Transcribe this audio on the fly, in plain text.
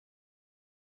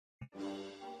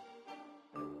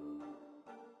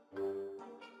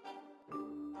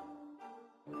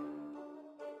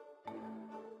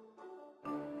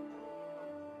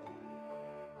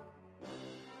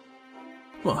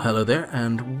Well, hello there,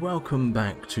 and welcome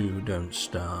back to Don't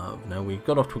Starve. Now, we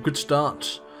got off to a good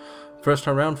start. First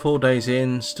time round, 4 days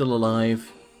in, still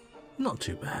alive. Not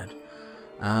too bad.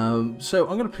 So,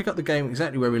 I'm going to pick up the game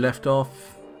exactly where we left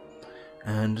off,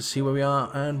 and see where we are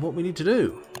and what we need to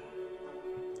do.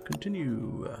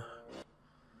 Continue.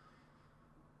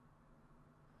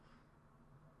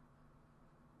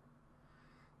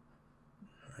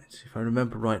 If I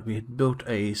remember right, we had built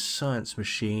a science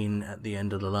machine at the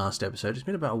end of the last episode. It's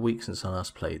been about a week since I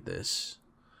last played this.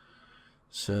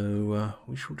 So,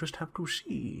 we shall just have to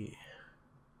see.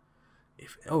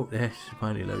 Oh, there, it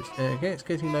finally loads. Okay, it's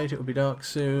getting late, it'll be dark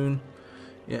soon.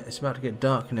 Yeah, it's about to get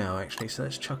dark now, actually, so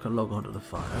let's chuck a log onto the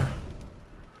fire.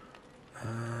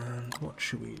 And what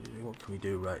should we do? What can we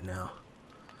do right now?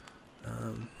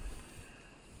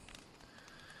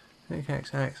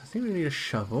 Pickaxe, axe. I think we need a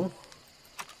shovel.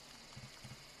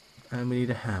 And we need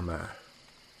a hammer.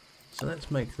 So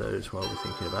let's make those while we're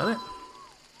thinking about it.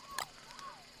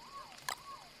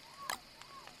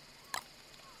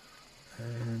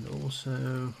 And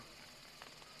also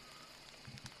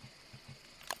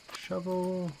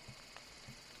shovel.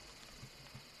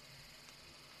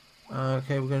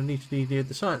 Okay, we're going to need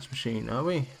the science machine, are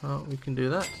we? Oh, we can do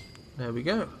that. There we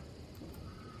go.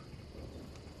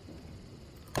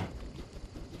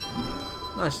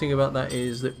 Nice thing about that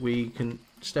is that we can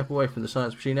step away from the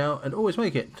science machine now and always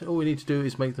make it. All we need to do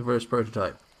is make the first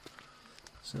prototype.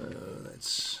 So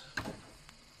let's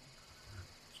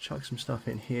chuck some stuff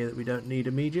in here that we don't need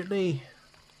immediately.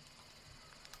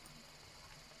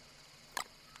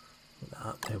 Put that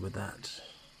up there with that.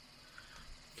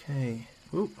 Okay.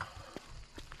 Oop.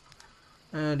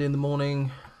 And in the morning,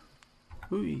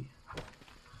 ooh,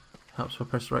 helps if I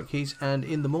press the right keys. And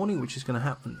in the morning, which is going to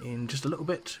happen in just a little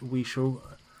bit, we shall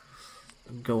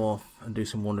go off and do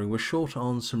some wandering. We're short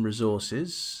on some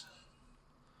resources,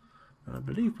 and I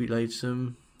believe we laid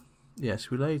some, yes,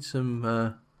 we laid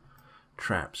some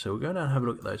traps, so we're going down and have a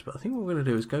look at those. But I think what we're going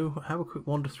to do is go have a quick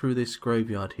wander through this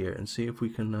graveyard here and see if we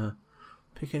can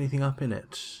pick anything up in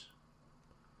it.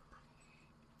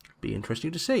 Be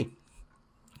interesting to see.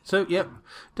 So, yep,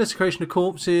 desecration of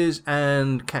corpses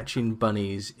and catching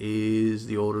bunnies is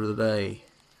the order of the day.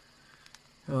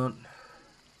 Come on.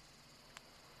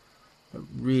 I don't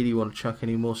really want to chuck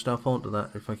any more stuff onto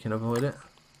that if I can avoid it.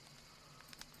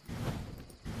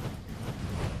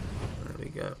 There we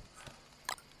go.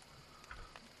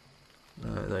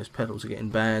 Those petals are getting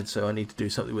bad, so I need to do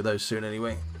something with those soon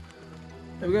anyway.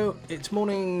 There we go, it's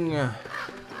morning.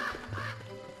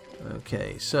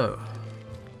 Okay, so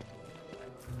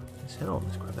let's head on.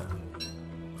 Let's grab that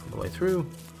on the way through.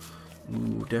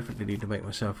 Ooh, definitely need to make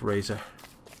myself a razor.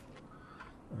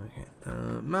 Okay,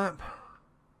 map.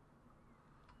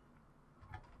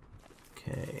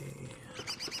 Okay.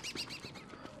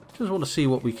 Just want to see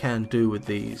what we can do with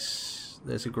these.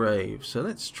 There's a grave, so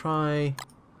let's try.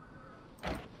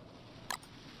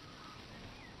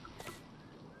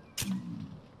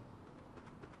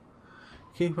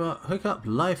 Hook up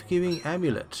life-giving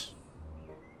amulet.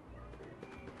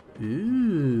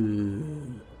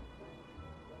 Ooh.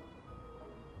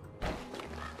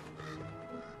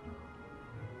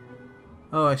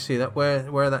 Oh, I see. That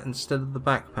wear that instead of the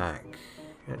backpack.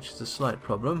 Which is a slight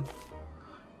problem,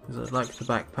 because I'd like the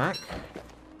backpack.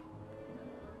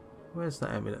 Where's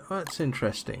that amulet? Oh, that's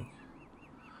interesting.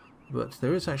 But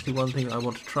there is actually one thing I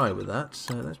want to try with that,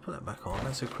 so let's put that back on.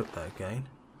 Let's equip that again.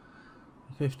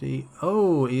 50.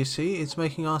 Oh, you see, it's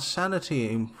making our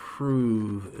sanity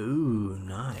improve. Ooh,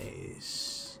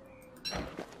 nice.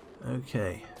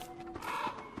 Okay.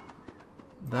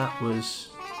 That was...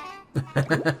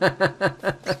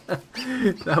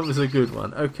 that was a good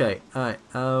one. Okay, alright,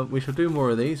 we shall do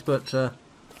more of these, but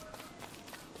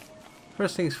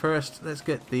first things first, let's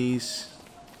get these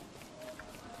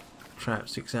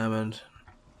traps examined.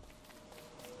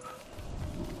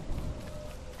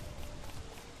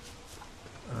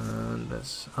 And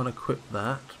let's unequip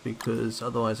that, because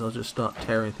otherwise I'll just start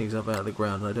tearing things up out of the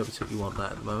ground, and I don't particularly want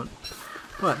that at the moment.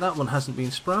 Right, that one hasn't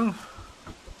been sprung.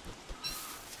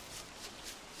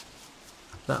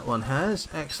 That one has.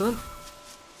 Excellent.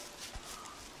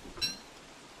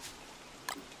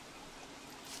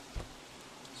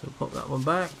 So pop that one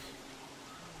back.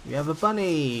 We have a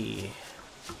bunny.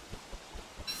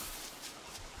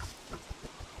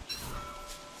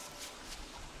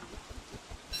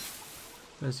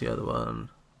 Where's the other one?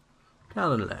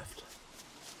 Down and left.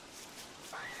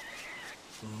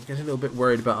 Getting a little bit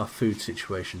worried about our food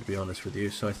situation, to be honest with you,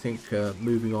 so I think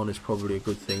moving on is probably a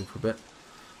good thing for a bit.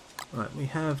 Right, we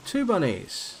have 2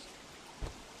 bunnies.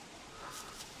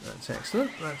 That's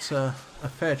excellent. That's a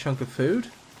fair chunk of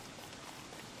food.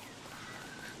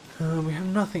 We have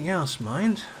nothing else,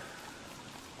 mind.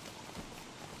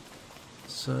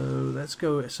 So let's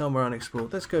go somewhere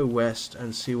unexplored. Let's go west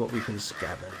and see what we can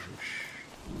scavenge.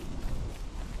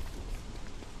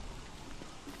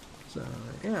 So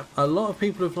yeah, a lot of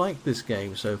people have liked this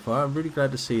game so far. I'm really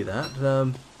glad to see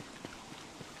that.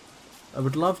 I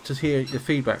would love to hear the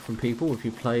feedback from people if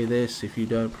you play this, if you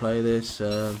don't play this.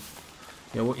 You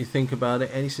know, what you think about it.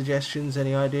 Any suggestions,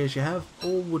 any ideas you have,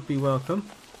 all would be welcome.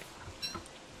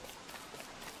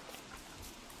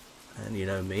 And you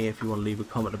know me, if you want to leave a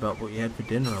comment about what you had for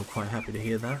dinner, I'm quite happy to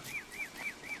hear that.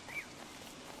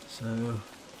 So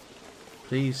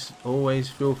please always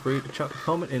feel free to chuck a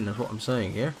comment in, that's what I'm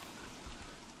saying here.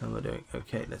 How am I doing?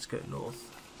 Okay, let's go north.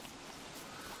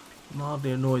 I'm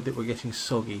hardly annoyed that we're getting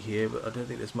soggy here, but I don't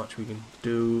think there's much we can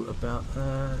do about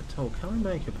that. Oh, can I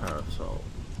make a parasol?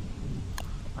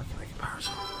 I can make a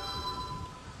parasol.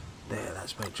 There,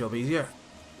 that's made the job easier.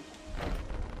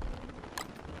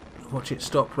 Watch it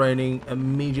stop raining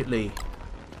immediately.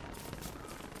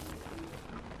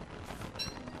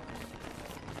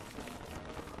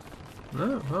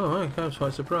 No? Oh, okay, I was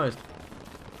quite surprised.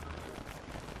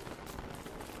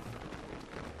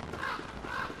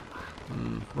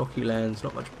 Rocky lands,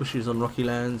 not much bushes on rocky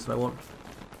lands. I want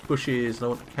bushes, and I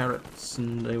want carrots,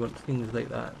 and I want things like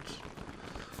that.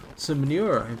 Some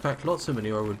manure, in fact lots of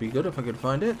manure would be good if I could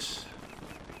find it.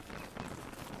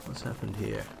 What's happened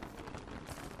here?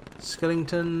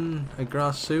 Skellington, a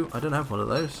grass suit. I don't have one of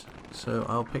those, so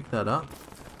I'll pick that up.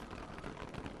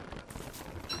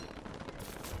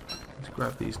 Let's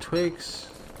grab these twigs.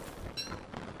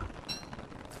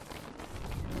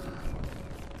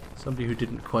 Somebody who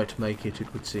didn't quite make it,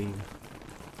 it would seem.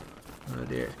 Oh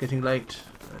dear, it's getting late.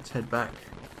 Let's head back.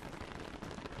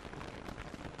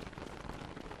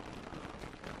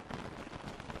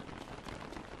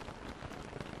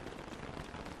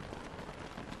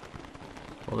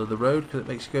 Follow the road because it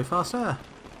makes you go faster.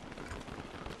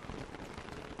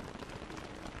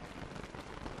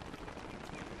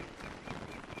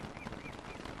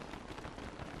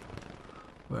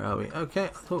 Where are we? Okay, I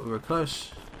thought we were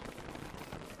close.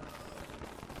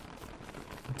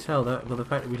 I can tell that by the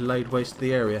fact that we laid waste to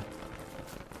the area.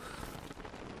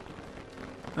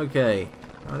 Okay,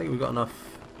 I think we've got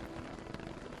enough.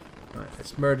 Right,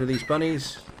 let's murder these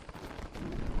bunnies.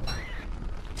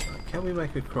 Right, can we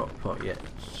make a crock pot yet?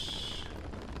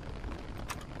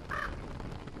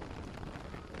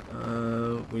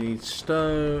 We need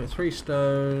stone, 3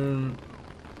 stone.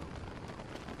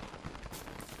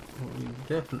 What we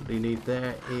definitely need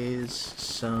there is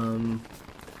some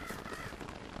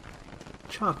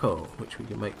charcoal, which we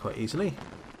can make quite easily.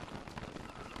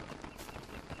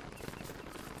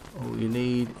 All you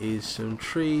need is some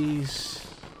trees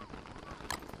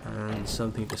and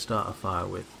something to start a fire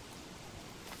with.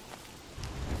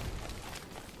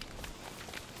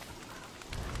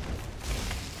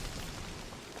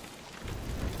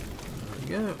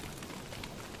 There we go.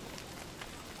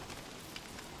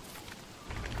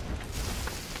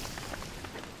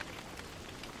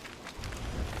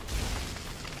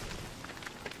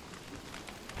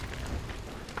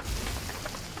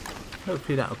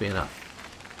 Hopefully that'll be enough.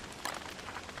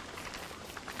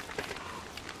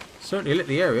 Certainly lit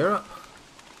the area up.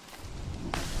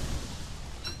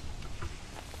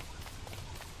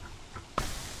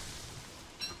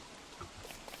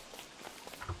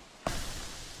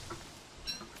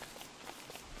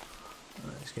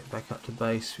 Let's get back up to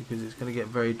base because it's going to get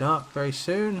very dark very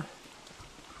soon.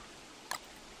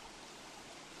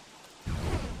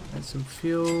 And some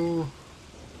fuel.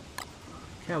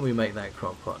 Can we make that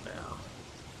crock pot now?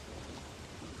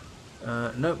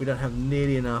 No, we don't have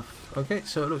nearly enough. Okay,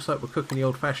 so it looks like we're cooking the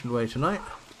old-fashioned way tonight.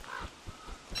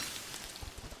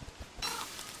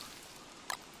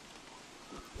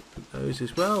 Put those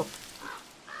as well.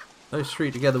 Those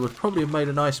 3 together would probably have made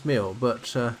a nice meal,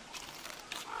 but I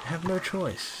have no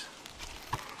choice.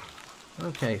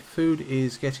 Okay, food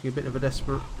is getting a bit of a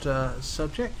desperate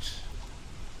subject.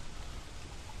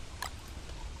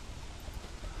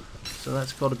 So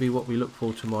that's got to be what we look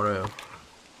for tomorrow.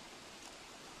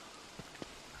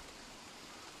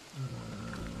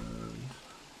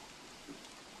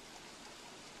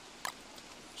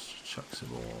 Let's chuck some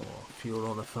more fuel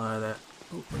on the fire there.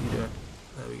 Oh, what are you doing?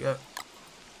 There we go.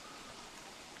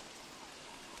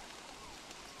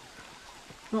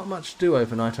 Not much to do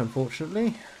overnight,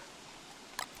 unfortunately.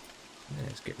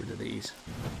 Let's get rid of these.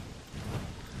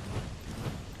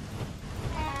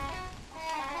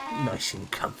 Nice and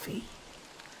comfy.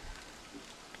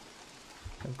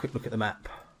 Have a quick look at the map.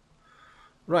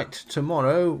 Right,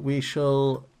 tomorrow we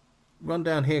shall run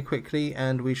down here quickly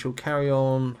and we shall carry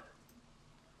on.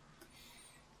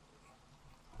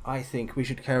 I think we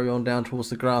should carry on down towards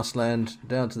the grassland,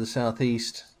 down to the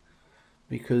southeast,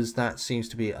 because that seems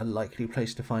to be a likely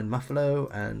place to find muffalo,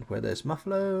 and where there's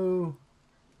muffalo...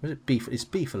 Or is it beef? It's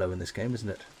beefalo in this game, isn't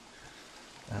it?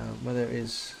 Where there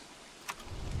is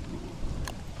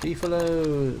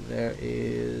beefalo, there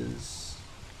is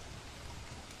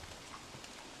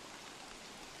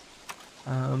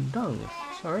dung.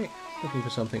 Sorry, looking for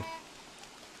something.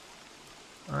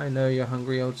 I know you're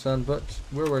hungry, old son, but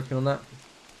we're working on that.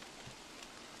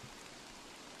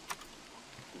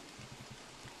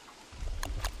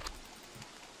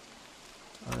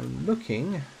 I'm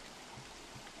looking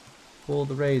for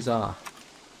the razor.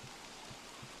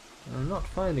 I'm not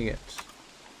finding it.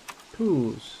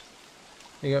 Tools.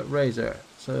 There you go, razor.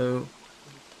 So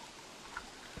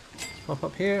let's pop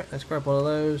up here. Let's grab one of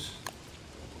those.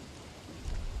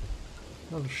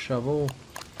 Another shovel.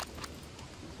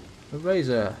 A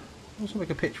razor. Also make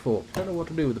a pitchfork. Don't know what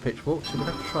to do with the pitchfork, so we'll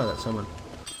have to try that someone.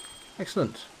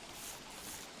 Excellent.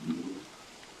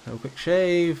 Have a quick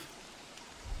shave.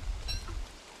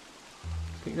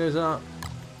 Pick those up.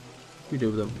 What do we do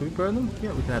with them? Can we burn them?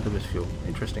 Yeah, we can add them as fuel.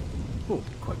 Interesting. Oh,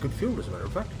 quite good fuel as a matter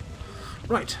of fact.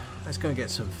 Right, let's go and get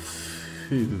some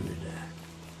food.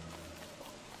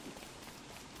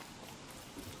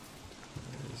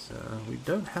 We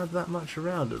don't have that much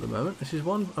around at the moment. This is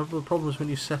one of the problems when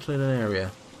you settle in an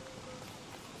area.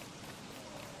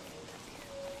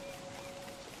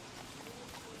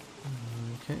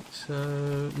 Okay,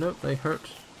 so... Nope, they hurt.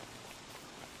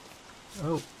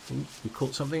 Oh, we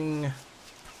caught something.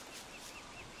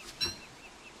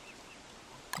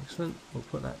 Excellent. We'll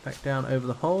put that back down over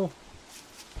the hole.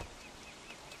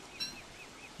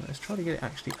 Let's try to get it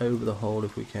actually over the hole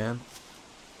if we can.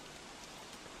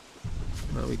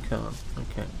 No, we can't.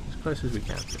 Okay, as close as we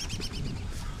can.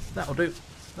 That'll do.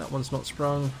 That one's not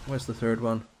sprung. Where's the third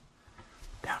one?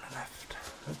 Down and left.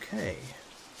 Okay,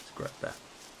 let's grab that.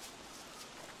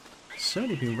 It's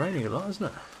certainly been raining a lot, hasn't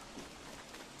it?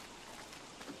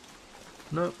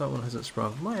 No, that one hasn't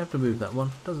sprung. Might have to move that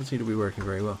one. Doesn't seem to be working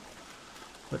very well.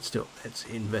 But still, let's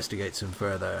investigate some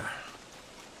further.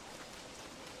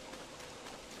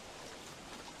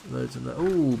 Loads of the...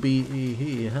 Ooh,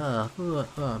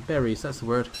 berries, that's the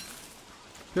word.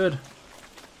 Good.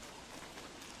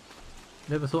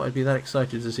 Never thought I'd be that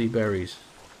excited to see berries.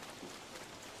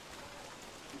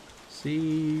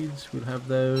 Seeds, we'll have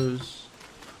those.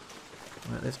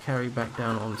 Right, let's carry back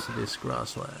down onto this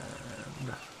grassland.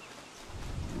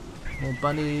 More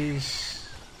bunnies.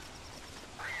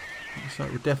 Looks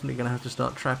like we're definitely going to have to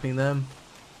start trapping them.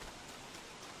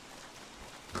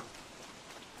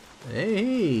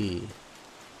 Hey!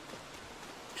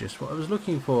 Just what I was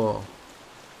looking for.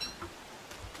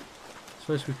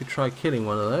 Suppose we could try killing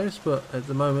one of those, but at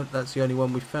the moment that's the only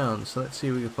one we found, so let's see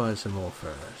if we can find some more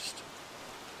first.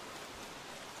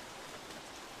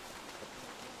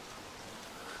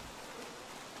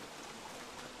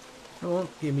 Come on,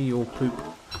 give me your poop.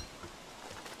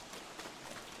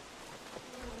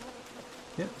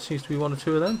 Yeah, seems to be one or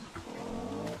two of them.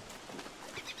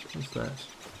 What's that?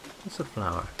 What's a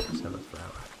flower? Let's have a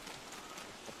flower.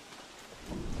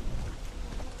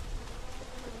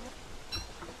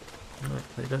 Right,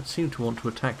 they don't seem to want to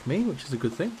attack me, which is a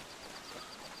good thing.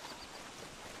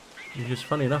 It's just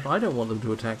funny enough, I don't want them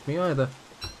to attack me either.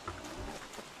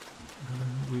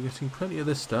 We're getting plenty of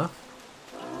this stuff,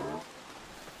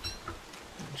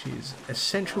 which is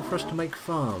essential for us to make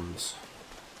farms.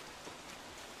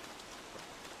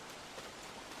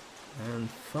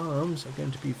 And farms are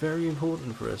going to be very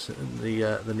important for us in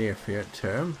the near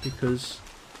term, because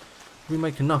if we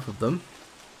make enough of them,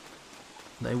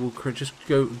 they will just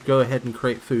go ahead and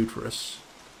create food for us.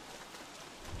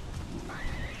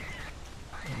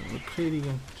 And we're clearly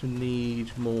going to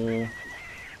need more.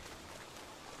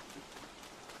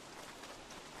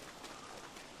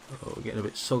 Oh, we're getting a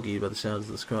bit soggy by the sounds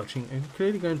of the scratching. And we're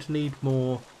clearly going to need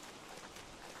more.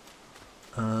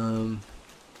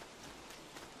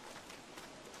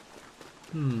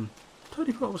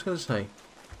 Totally forgot what I was going to say.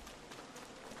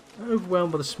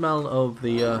 Overwhelmed by the smell of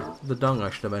the dung, I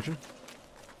should imagine.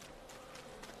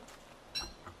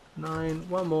 9,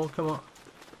 one more, come on.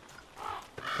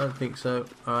 Don't think so.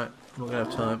 Alright, I'm not going to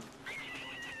have time.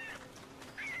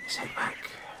 Let's head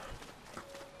back.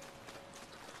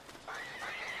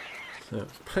 So,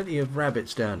 plenty of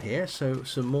rabbits down here, so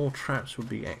some more traps would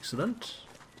be excellent.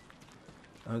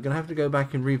 I'm going to have to go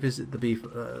back and revisit the beef.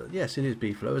 Yes, it is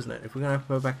beefalo, isn't it? If we're going to have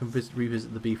to go back and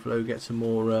revisit the beefalo, get some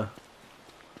more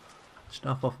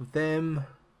stuff off of them.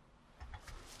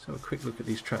 Let's have a quick look at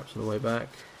these traps on the way back.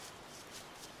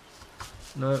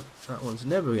 No, that one's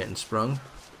never getting sprung.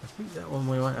 I think that one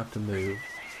we might have to move.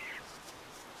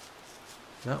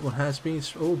 That one has been...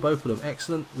 Oh, both of them.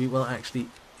 Excellent. We will actually...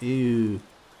 Ew.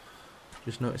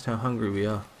 Just noticed how hungry we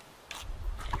are.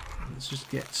 Let's just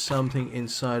get something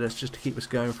inside us just to keep us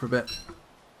going for a bit.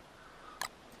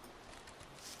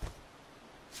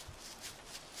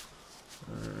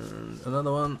 And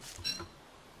another one.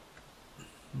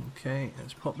 Okay,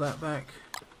 let's pop that back.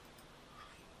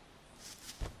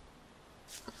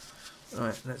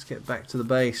 Right, let's get back to the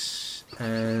base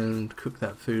and cook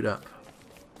that food up.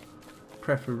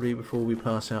 Preferably before we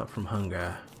pass out from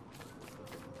hunger.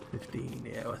 15,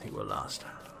 yeah, I think we'll last.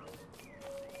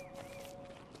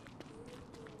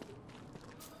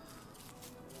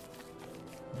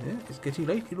 Yeah, it's getting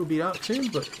late, it'll be dark soon,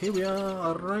 but here we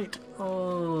are, right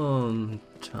on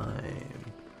time.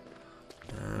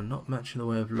 Not much in the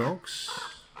way of logs,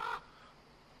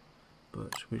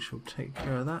 but we shall take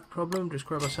care of that problem. Just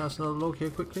grab ourselves another log here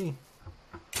quickly.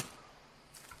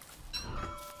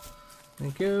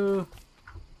 Thank you.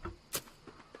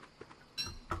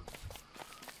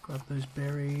 Grab those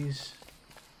berries.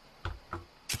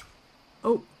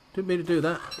 Oh, didn't mean to do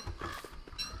that.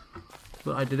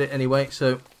 But I did it anyway,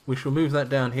 so we shall move that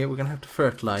down here. We're going to have to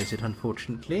fertilise it,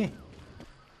 unfortunately.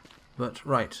 But,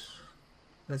 right.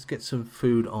 Let's get some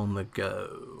food on the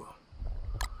go.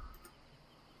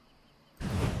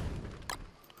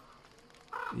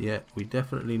 Yeah, we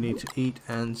definitely need to eat,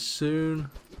 and soon.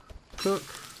 Cook.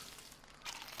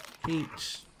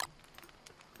 Eat.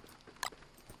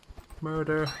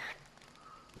 Murder.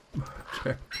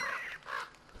 Murder.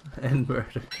 And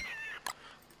murder.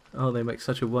 Oh, they make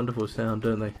such a wonderful sound,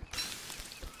 don't they?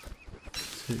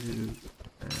 2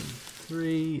 and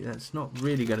 3. That's not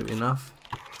really going to be enough.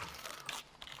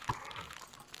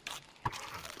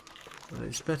 But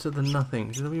it's better than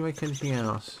nothing. Did we make anything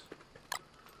else?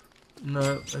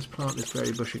 No, let's plant this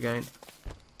berry bush again.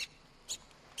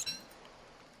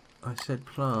 I said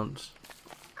plant.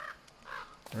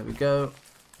 There we go.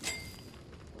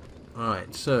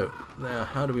 Alright, so now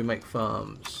how do we make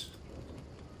farms?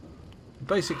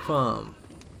 Basic farm.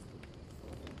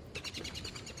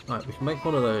 Right, we can make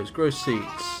one of those. Grow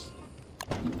seeds.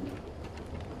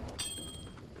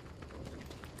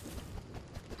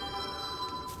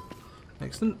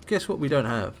 Excellent. Guess what we don't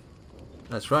have?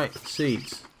 That's right,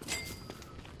 seeds.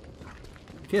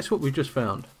 Guess what we just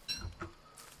found?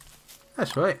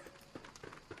 That's right.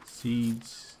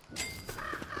 Seeds.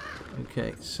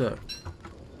 Okay, so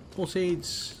more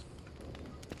seeds.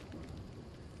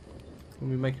 Can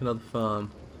we make another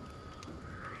farm?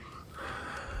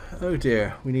 Oh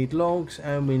dear, we need logs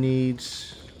and we need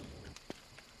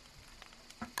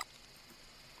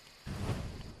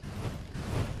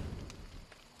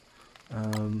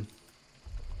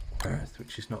earth,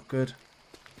 which is not good.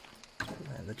 Put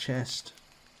that in the chest.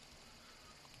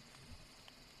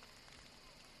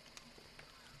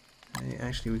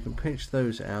 Actually, we can pinch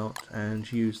those out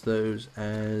and use those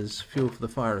as fuel for the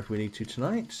fire if we need to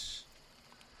tonight.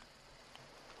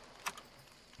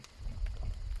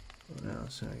 What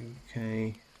else?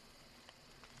 Okay.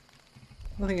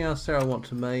 Nothing else there I want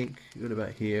to make. What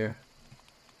about here?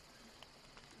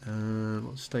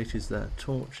 What state is that?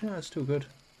 Torch? Yeah, it's still good.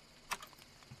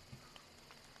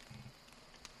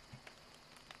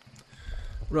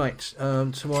 Right.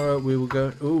 Tomorrow we will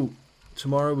go. Ooh.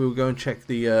 Tomorrow we will go and check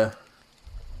the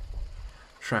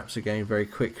traps again very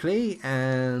quickly,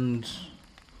 and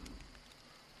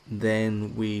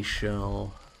then we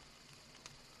shall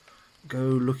go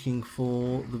looking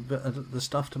for the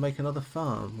stuff to make another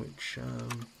farm. Which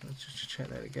let's just check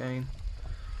that again.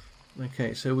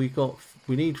 Okay, so we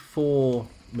need 4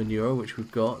 manure, which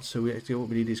we've got. So what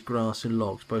we need is grass and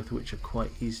logs, both of which are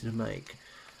quite easy to make.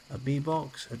 A bee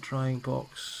box, a drying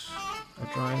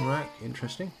rack.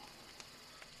 Interesting.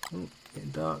 Oh,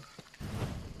 getting dark.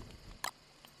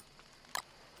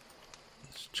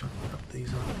 Let's chop up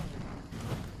these on.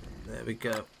 There we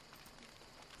go.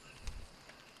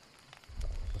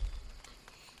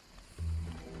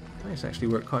 This actually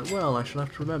worked quite well. I should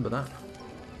have to remember that.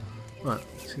 Right,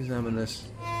 let's examine this.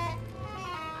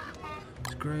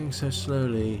 It's growing so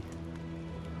slowly.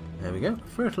 There we go.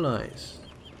 Fertilise.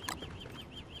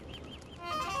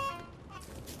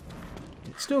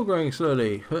 It's still growing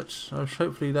slowly, but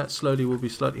hopefully that slowly will be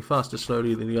slightly faster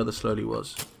slowly than the other slowly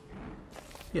was.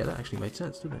 Yeah, that actually made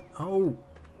sense, didn't it? Oh!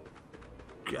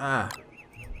 Gah!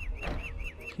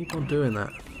 Keep on doing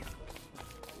that.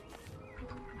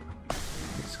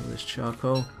 some of this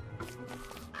charcoal.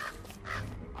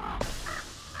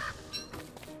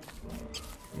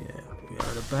 Yeah, we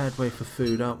are in a bad way for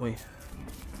food, aren't we?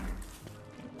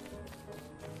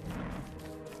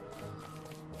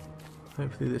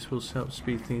 Hopefully this will help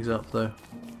speed things up though.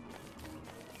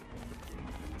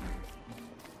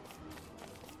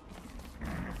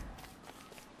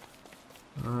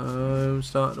 I'm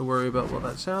starting to worry about what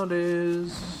that sound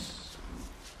is.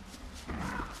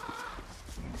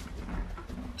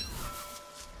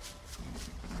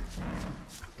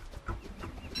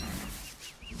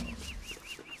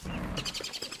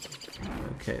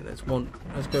 Okay, let's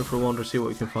go for a wander and see what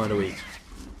we can find to eat.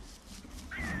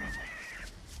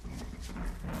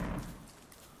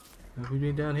 Have we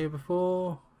been down here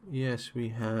before? Yes, we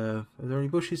have. Are there any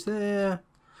bushes there?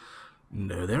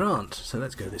 No, there aren't. So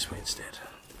let's go this way instead.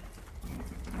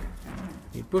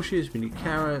 We need bushes, we need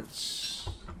carrots.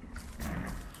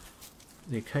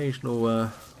 The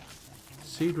occasional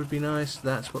seed would be nice.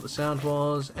 That's what the sound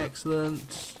was.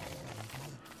 Excellent.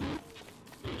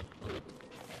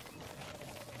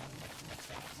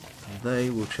 And they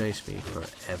will chase me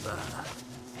forever.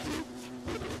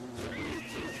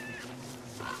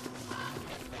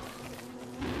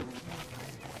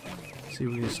 See if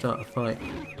we can start a fight.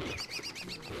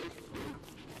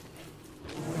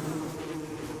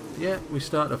 Yeah, we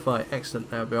start a fight.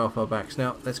 Excellent. Now we're off our backs.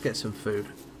 Now let's get some food.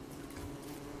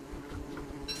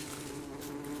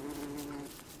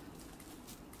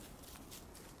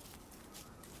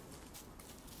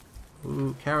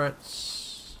 Ooh,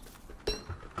 carrots.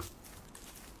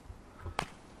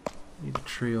 Need a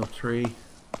tree or three.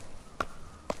 I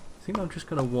think I'm just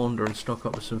going to wander and stock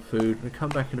up with some food and come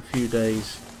back in a few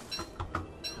days.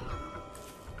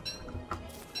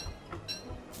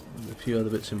 And a few other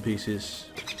bits and pieces.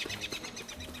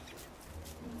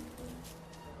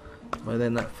 By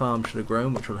then that farm should have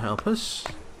grown, which will help us.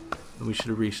 And we should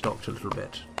have restocked a little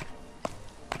bit.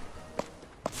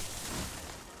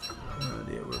 Oh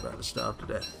dear, we're about to starve to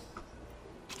death.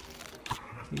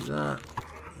 Eat that.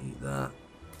 Eat that.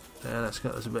 Yeah, that's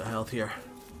got us a bit healthier.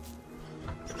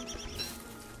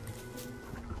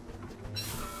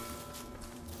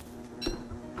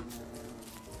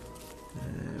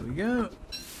 There we go.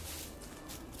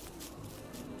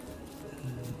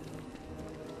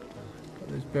 Got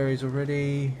those berries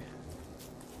already.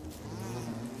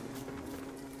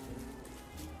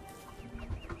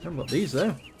 Haven't got these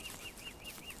though.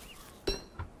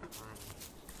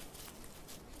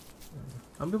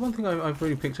 The one thing I've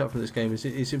really picked up from this game is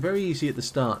it's very easy at the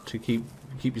start to keep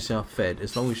yourself fed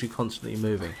as long as you're constantly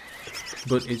moving.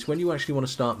 But it's when you actually want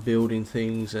to start building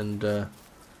things and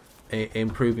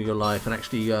improving your life and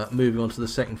actually moving on to the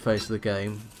second phase of the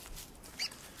game,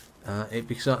 it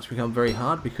starts to become very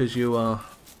hard because you are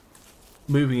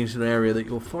moving into an area that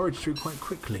you'll forage through quite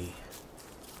quickly.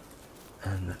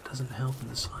 And that doesn't help in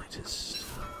the slightest.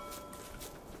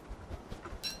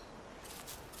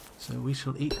 So we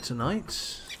shall eat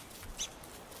tonight.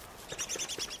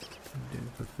 Do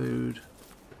for food.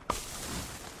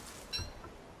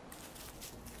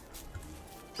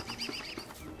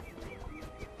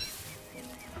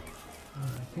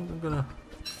 I think I'm gonna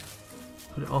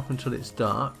put it off until it's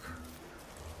dark.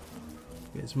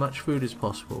 Get as much food as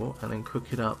possible and then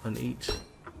cook it up and eat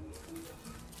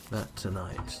that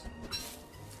tonight.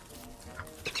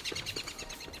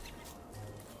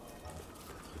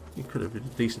 You could have been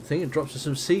a decent thing and dropped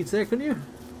some seeds there, couldn't you?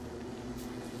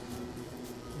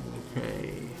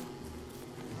 Okay.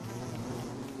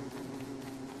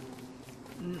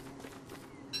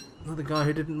 Another guy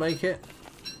who didn't make it.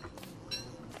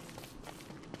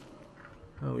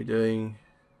 How are we doing?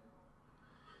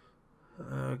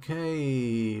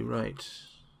 Okay, right.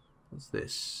 What's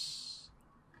this?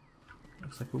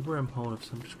 Looks like a wormhole of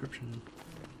some description.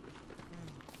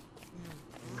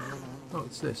 Oh,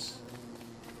 it's this.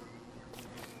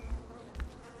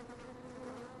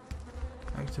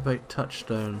 Activate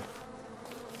touchstone.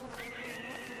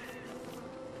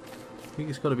 I think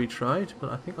it's got to be tried,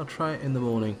 but I think I'll try it in the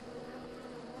morning.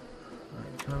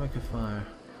 Right, can I make a fire?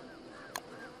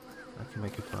 I can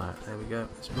make a fire. There we go.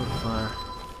 Let's build a fire.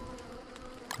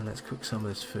 And let's cook some of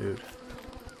this food.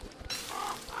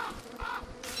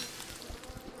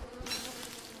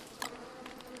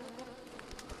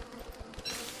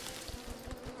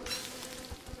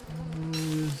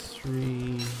 Two,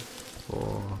 3,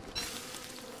 4,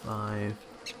 5.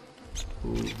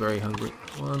 Ooh, very hungry.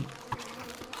 1.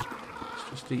 Let's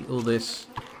just eat all this.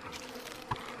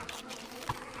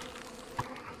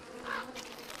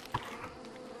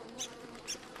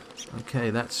 Okay,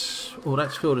 that's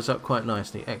filled us up quite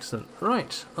nicely. Excellent.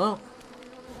 Right. Well,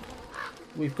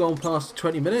 we've gone past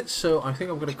 20 minutes, so I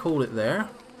think I'm going to call it there.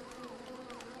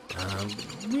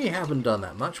 We haven't done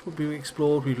that much. We've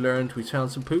explored, we've learned, we've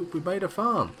found some poop, we've made a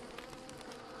farm.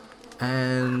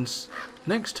 And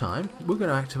next time, we're going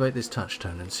to activate this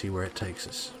touchstone and see where it takes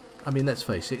us. I mean, let's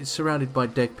face it, it's surrounded by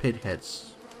dead pig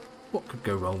heads. What could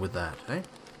go wrong with that, eh?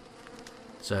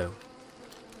 So,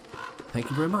 thank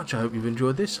you very much. I hope you've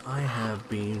enjoyed this. I have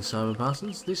been Simon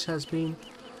Parsons. This has been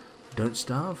Don't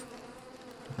Starve.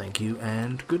 Thank you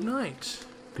and good night.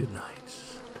 Good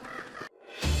night.